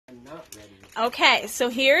not ready. Okay, so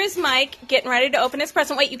here is Mike getting ready to open his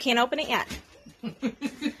present. Wait, you can't open it yet.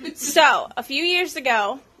 So, a few years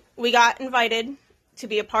ago, we got invited to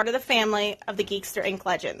be a part of the family of the Geekster Inc.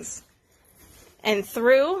 Legends. And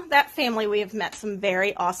through that family, we have met some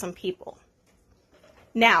very awesome people.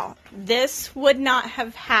 Now, this would not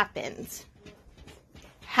have happened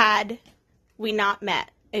had we not met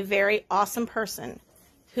a very awesome person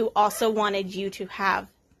who also wanted you to have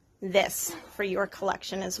this for your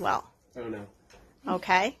collection as well. Oh, no.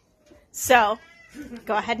 Okay? So,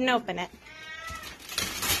 go ahead and open it.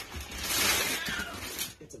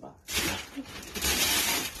 It's a box.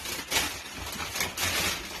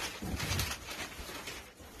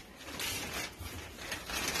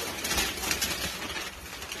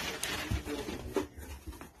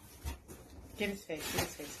 Get his face. Get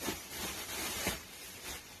his face.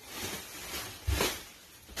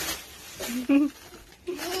 Oh,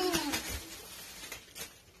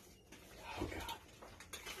 God.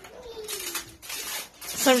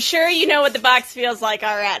 So I'm sure you know what the box feels like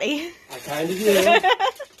already. I kind of do. I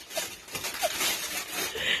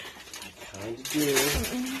kind of do.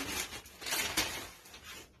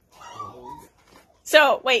 Oh.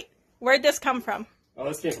 So, wait, where'd this come from? Oh,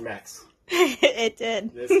 this came from X. It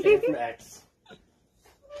did. This came from X.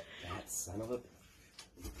 That son of a...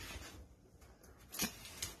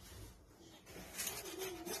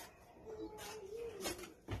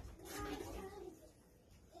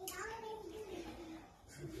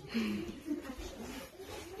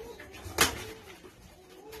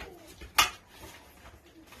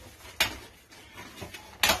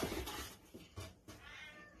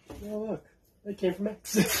 Oh, look. It came from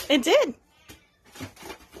X. It did.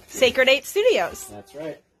 Sacred 8 Studios. That's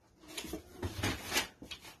right.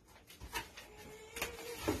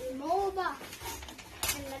 More box.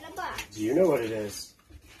 Another box. Do you know what it is?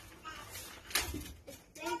 I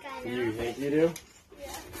think I know. You think you do?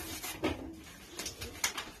 Yeah.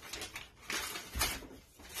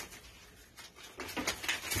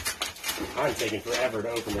 I'm taking forever to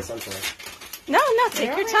open this. I'm sorry. No,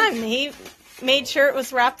 take your time. He made sure it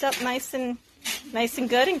was wrapped up nice and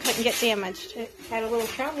good and couldn't get damaged. It had a little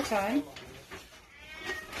travel time.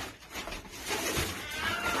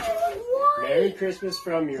 Why? Merry Christmas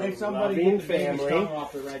from your loving family.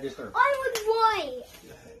 Off the register. I was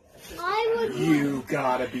white. I was You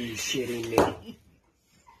gotta be shitting me.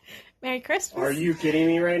 Merry Christmas. Are you kidding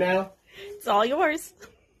me right now? It's all yours.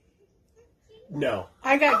 No.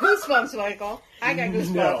 I got goosebumps, Michael. I got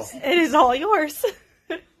goosebumps. No. It is all yours.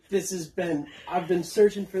 This has been, I've been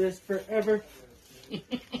searching for this forever.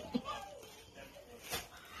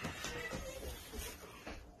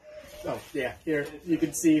 Oh, yeah, here, you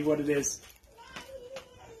can see what it is.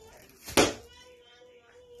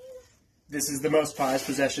 This is the most prized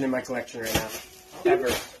possession in my collection right now. Ever.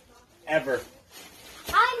 Ever.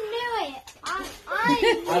 I knew it. I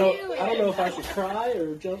I knew it. don't know if I should cry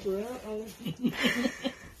or jump around.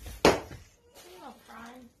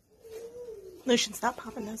 Lucian, stop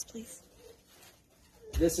popping those, please.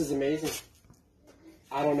 This is amazing.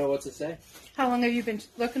 I don't know what to say. How long have you been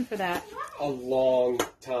looking for that? A long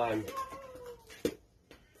time.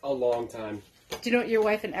 A long time. Do you know what your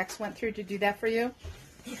wife and ex went through to do that for you?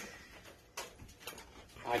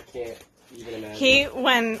 I can't even imagine.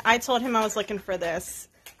 When I told him I was looking for this,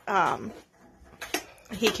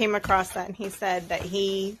 he came across that and he said that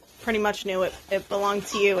he pretty much knew it belonged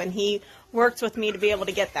to you, and he worked with me to be able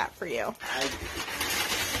to get that for you.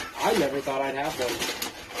 I never thought I'd have one.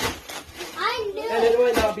 I knew And it it.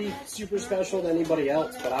 might not be super special to anybody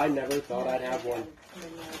else, but I never thought I'd have one.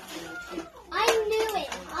 I knew it.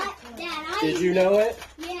 Dad, Did you know it?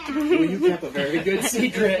 Yeah. Well, you kept a very good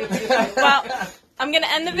secret. Well, I'm going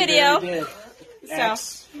to end the video. You really did.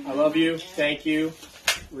 X, I love you. Thank you.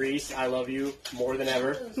 Reese, I love you more than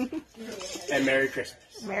ever. And Merry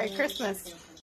Christmas. Merry Christmas.